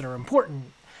things that are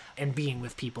important and being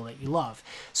with people that you love.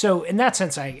 So in that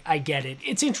sense, I get it.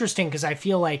 It's interesting because I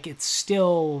feel like it's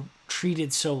still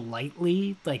treated so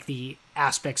lightly, like the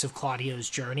aspects of Claudio's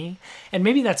journey. And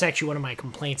maybe that's actually one of my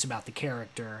complaints about the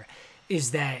character,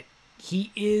 is that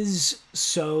he is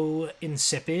so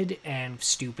insipid and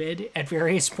stupid at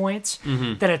various points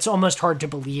that it's almost hard to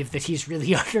believe that he's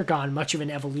really undergone much of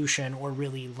an evolution or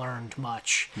really learned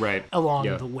much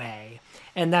along the way.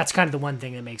 And that's kind of the one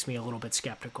thing that makes me a little bit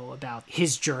skeptical about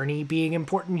his journey being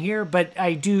important here. But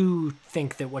I do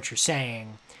think that what you're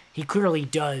saying, he clearly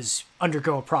does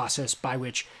undergo a process by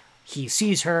which he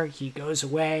sees her, he goes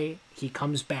away, he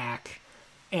comes back,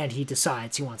 and he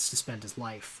decides he wants to spend his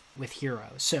life with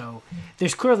Hero. So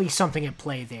there's clearly something at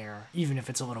play there, even if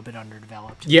it's a little bit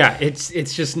underdeveloped. Yeah, it's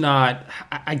just not...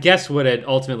 I guess what it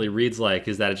ultimately reads like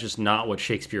is that it's just not what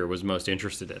Shakespeare was most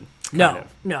interested in.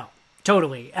 No,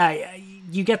 totally.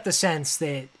 You get the sense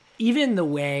that even the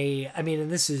way... I mean,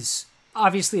 and this is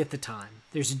obviously at the time,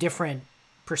 there's a different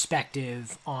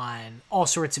perspective on all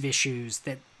sorts of issues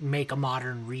that make a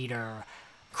modern reader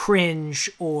cringe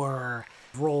or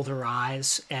roll their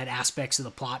eyes at aspects of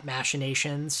the plot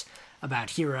machinations about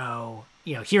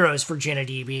Hero's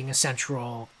virginity being a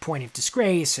central point of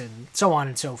disgrace and so on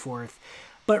and so forth.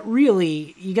 But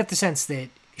really, you get the sense that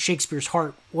Shakespeare's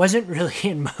heart wasn't really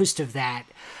in most of that.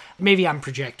 Maybe I'm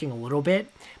projecting a little bit,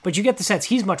 but you get the sense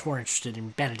he's much more interested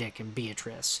in Benedict and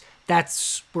Beatrice.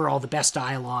 That's where all the best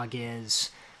dialogue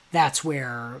is. That's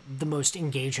where the most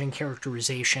engaging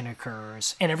characterization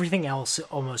occurs, and everything else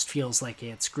almost feels like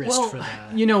it's grist for the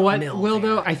you know what, mill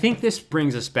though, I think this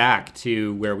brings us back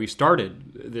to where we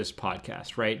started this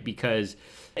podcast, right? Because,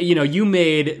 you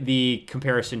made the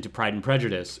comparison to Pride and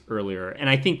Prejudice earlier, and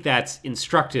I think that's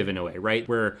instructive in a way, right?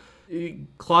 Where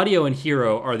Claudio and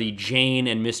Hero are the Jane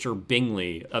and Mr.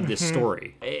 Bingley of this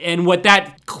story. And what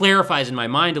that clarifies in my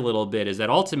mind a little bit is that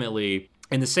ultimately,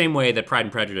 in the same way that Pride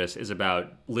and Prejudice is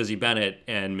about Lizzie Bennet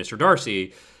and Mr.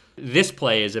 Darcy, this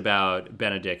play is about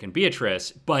Benedict and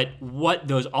Beatrice, but what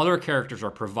those other characters are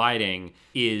providing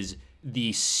is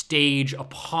the stage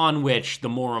upon which the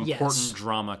more important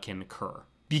drama can occur.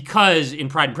 Because in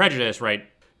Pride and Prejudice, right,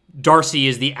 Darcy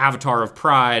is the avatar of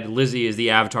pride, Lizzie is the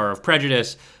avatar of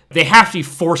prejudice. They have to be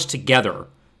forced together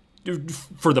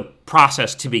for the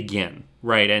process to begin.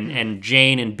 Right, and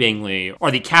Jane and Bingley are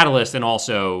the catalyst, and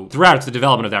also throughout it's the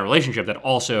development of that relationship that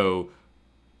also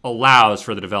allows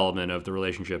for the development of the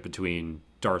relationship between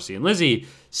Darcy and Lizzie.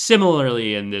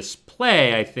 Similarly, in this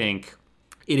play, I think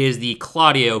it is the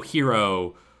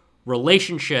Claudio-Hero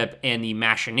relationship and the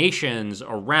machinations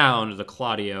around the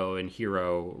Claudio and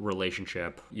Hero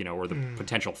relationship, or the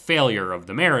potential failure of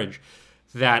the marriage,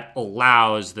 that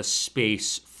allows the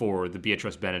space for the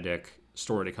Beatrice Benedict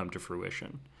story to come to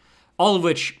fruition. All of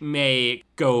which may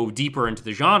go deeper into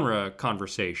the genre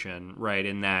conversation, right?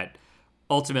 In that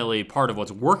ultimately part of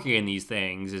what's working in these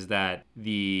things is that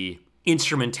the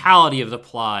instrumentality of the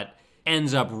plot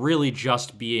ends up really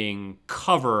just being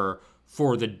cover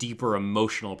for the deeper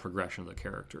emotional progression of the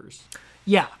characters.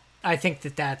 Yeah, I think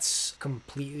that that's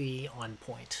completely on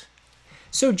point.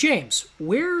 So James,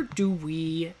 where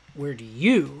do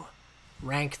you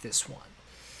rank this one?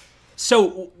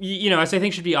 So, as I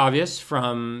think should be obvious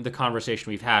from the conversation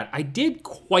we've had, I did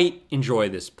quite enjoy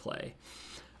this play.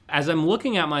 As I'm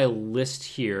looking at my list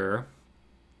here,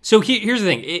 so here's the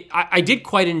thing. I did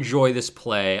quite enjoy this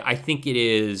play. I think it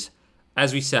is,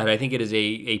 as we said, I think it is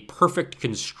a perfect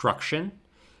construction.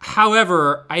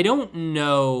 However, I don't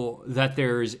know that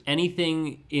there's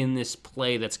anything in this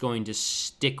play that's going to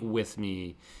stick with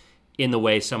me in the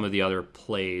way some of the other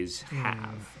plays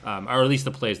have, or at least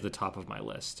the plays at the top of my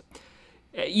list.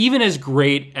 Even as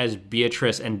great as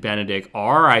Beatrice and Benedick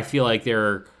are, I feel like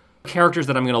they're characters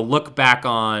that I'm going to look back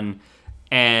on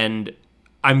and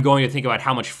I'm going to think about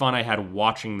how much fun I had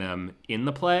watching them in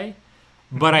the play.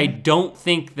 But I don't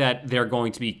think that they're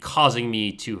going to be causing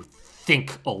me to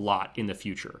think a lot in the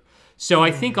future. So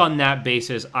I think on that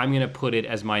basis, I'm going to put it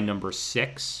as my number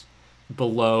 6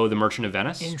 below The Merchant of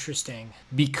Venice. Interesting.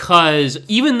 Because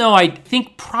even though I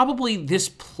think probably this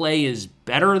play is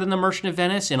better than The Merchant of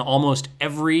Venice in almost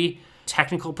every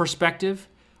technical perspective,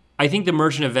 I think The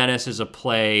Merchant of Venice is a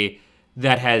play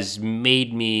that has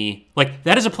made me, like,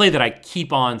 that is a play that I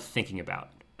keep on thinking about.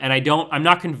 And I'm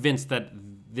not convinced that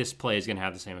this play is going to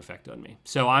have the same effect on me.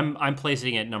 So I'm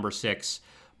placing it number 6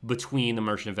 between The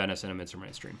Merchant of Venice and A Midsummer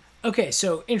Night's Dream. Okay,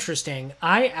 so interesting.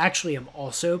 I actually am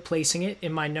also placing it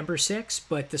in my number 6,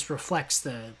 but this reflects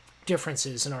the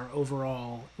differences in our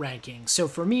overall ranking. So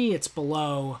for me, it's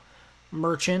below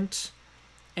Merchant,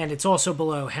 and it's also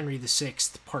below Henry VI,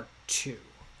 Part 2,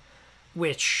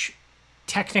 which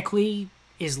technically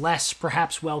is less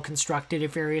perhaps well-constructed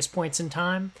at various points in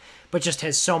time, but just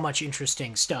has so much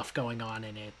interesting stuff going on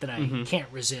in it that I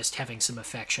can't resist having some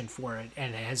affection for it,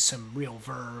 and it has some real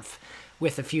verve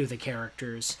with a few of the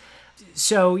characters.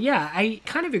 So, yeah, I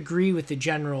kind of agree with the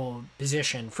general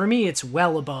position. For me, it's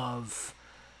well above...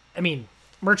 I mean,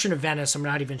 Merchant of Venice, I'm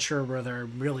not even sure whether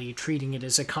I'm really treating it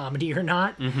as a comedy or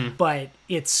not, but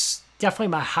it's definitely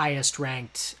my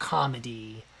highest-ranked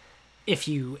comedy if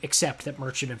you accept that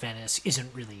Merchant of Venice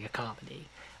isn't really a comedy,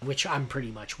 which I'm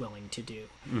pretty much willing to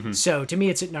do. So to me,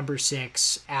 it's at number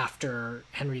 6 after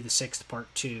Henry VI,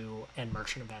 Part 2, and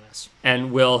Merchant of Venice.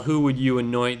 And Will, who would you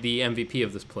anoint the MVP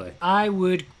of this play? I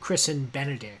would christen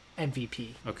Benedick MVP.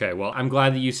 Okay, well, I'm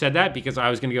glad that you said that because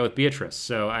I was going to go with Beatrice.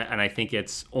 So, I think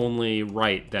it's only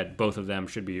right that both of them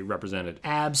should be represented.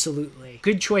 Absolutely.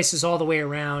 Good choices all the way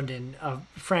around, and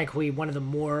frankly, one of the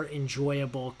more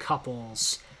enjoyable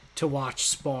couples to watch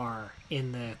spar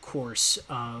in the course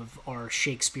of our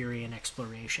Shakespearean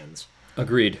explorations.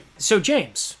 Agreed. So,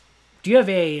 James, do you have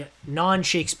a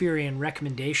non-Shakespearean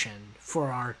recommendation for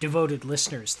our devoted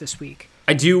listeners this week?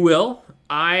 I do, Will.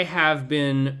 I have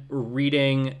been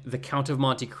reading The Count of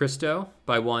Monte Cristo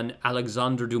by one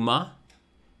Alexandre Dumas.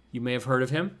 You may have heard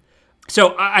of him.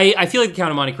 So I feel like The Count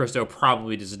of Monte Cristo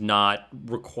probably does not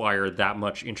require that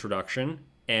much introduction,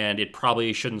 and it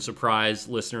probably shouldn't surprise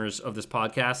listeners of this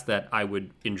podcast that I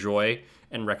would enjoy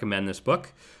and recommend this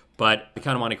book. But The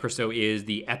Count of Monte Cristo is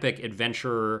the epic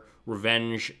adventure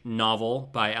revenge novel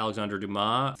by Alexandre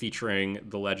Dumas, featuring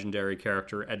the legendary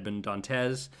character Edmond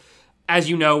Dantes. As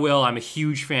you know, Will, I'm a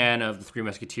huge fan of The Three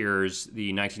Musketeers,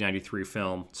 the 1993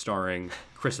 film starring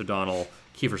Chris O'Donnell,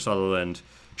 Kiefer Sutherland,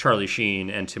 Charlie Sheen,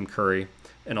 and Tim Curry,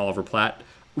 and Oliver Platt,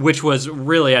 which was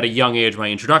really at a young age my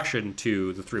introduction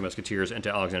to The Three Musketeers and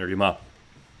to Alexandre Dumas.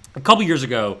 A couple years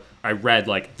ago, I read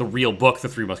the real book, The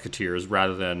Three Musketeers,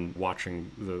 rather than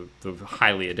watching the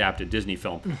highly adapted Disney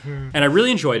film. And I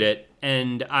really enjoyed it,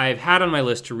 and I've had on my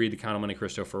list to read The Count of Monte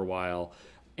Cristo for a while,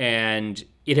 and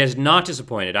it has not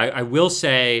disappointed. I will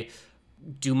say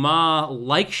Dumas,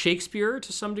 like Shakespeare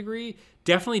to some degree,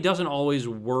 definitely doesn't always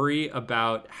worry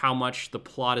about how much the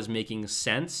plot is making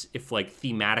sense, if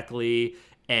thematically,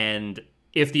 and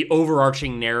if the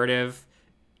overarching narrative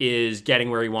is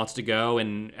getting where he wants to go,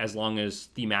 and as long as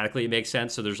thematically it makes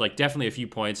sense. So there's definitely a few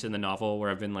points in the novel where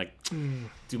I've been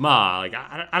Dumas,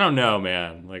 I don't know,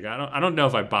 man. I don't know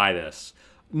if I buy this.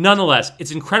 Nonetheless, it's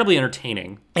incredibly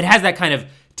entertaining. It has that kind of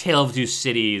Tale of Two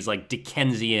Cities,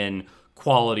 Dickensian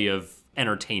quality of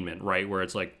entertainment, right? Where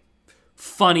it's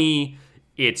funny,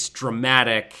 it's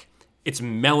dramatic, it's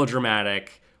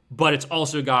melodramatic, but it's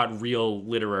also got real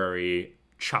literary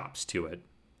chops to it.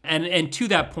 And to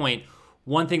that point,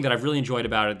 one thing that I've really enjoyed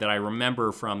about it that I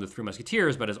remember from The Three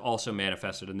Musketeers, but is also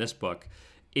manifested in this book,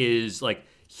 is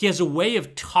he has a way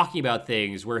of talking about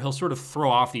things where he'll sort of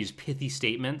throw off these pithy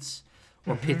statements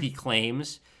or pithy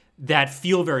claims that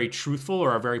feel very truthful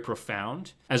or are very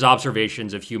profound as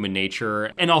observations of human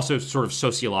nature, and also sort of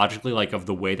sociologically, of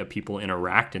the way that people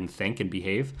interact and think and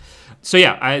behave. So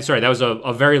yeah, sorry, that was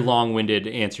a very long-winded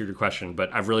answer to your question,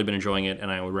 but I've really been enjoying it,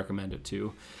 and I would recommend it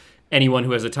to anyone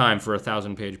who has the time for a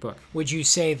 1,000-page book. Would you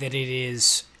say that it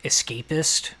is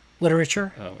escapist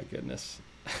literature? Oh my goodness.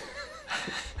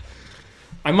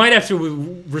 I might have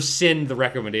to rescind the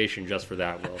recommendation just for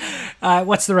that, Will.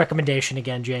 What's the recommendation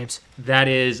again, James? That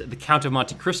is The Count of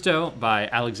Monte Cristo by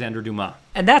Alexandre Dumas.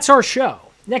 And that's our show.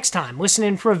 Next time, listen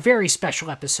in for a very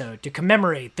special episode to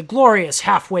commemorate the glorious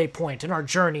halfway point in our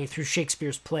journey through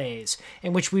Shakespeare's plays,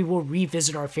 in which we will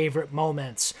revisit our favorite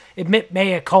moments, admit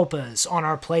mea culpas on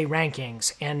our play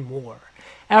rankings, and more.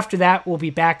 After that, we'll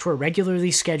be back to a regularly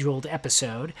scheduled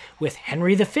episode with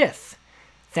Henry V.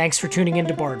 Thanks for tuning in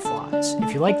to Bardflies.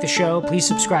 If you like the show, please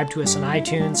subscribe to us on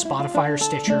iTunes, Spotify, or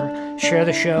Stitcher, share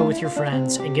the show with your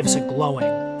friends, and give us a glowing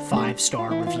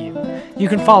 5-star review. You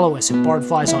can follow us at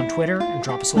Bardflies on Twitter and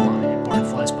drop us a line at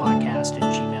bardfliespodcast